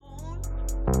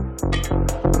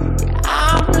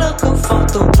I'm looking for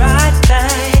the right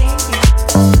thing.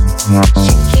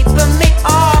 She keeping me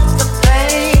off the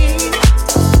plane.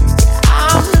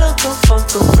 I'm looking for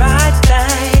the right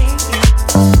thing.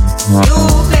 You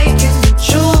making me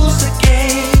choose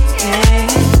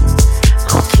again.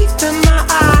 I'm keeping my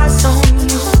eyes on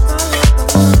you.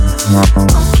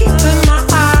 I'm keeping my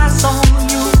eyes on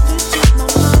you.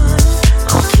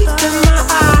 I'm keeping my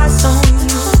eyes on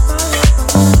you.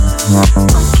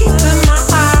 I'm keeping my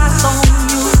eyes on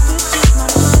you.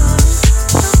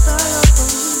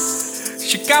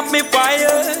 She got me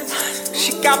wired,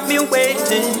 she got me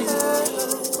waiting.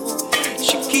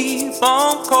 She keep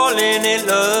on calling it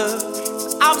love.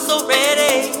 I'm so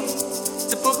ready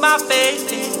to put my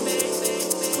faith in.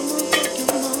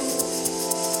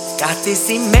 Got this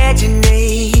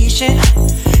imagination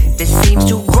that seems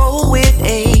to grow with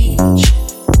age.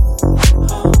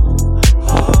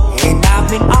 And I've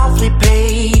been awfully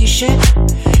patient,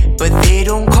 but they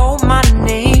don't call my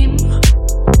name.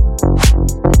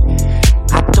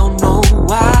 I don't know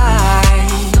why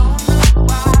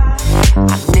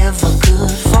I never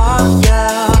could fall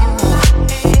ya.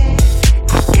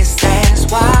 I guess that's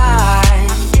why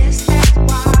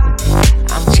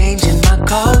I'm changing my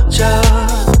culture.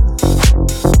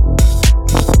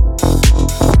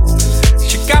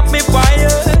 She got me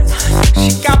wired,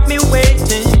 she got me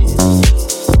waiting.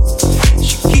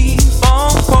 She keep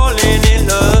on calling it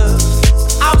love.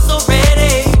 I'm so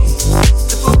ready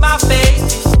to put my faith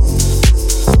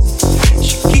in.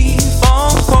 She keep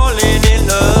on calling it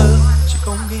love. She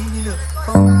gon' give me up,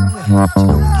 oh yeah. She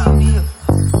gon' give me up,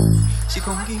 she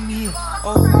gon' give me up,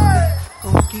 oh yeah.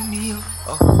 Gon' give me up,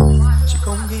 oh. She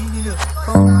gon' give me up,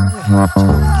 oh yeah. She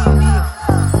gon' give me up,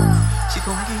 she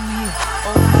gon' give me up,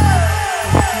 oh yeah.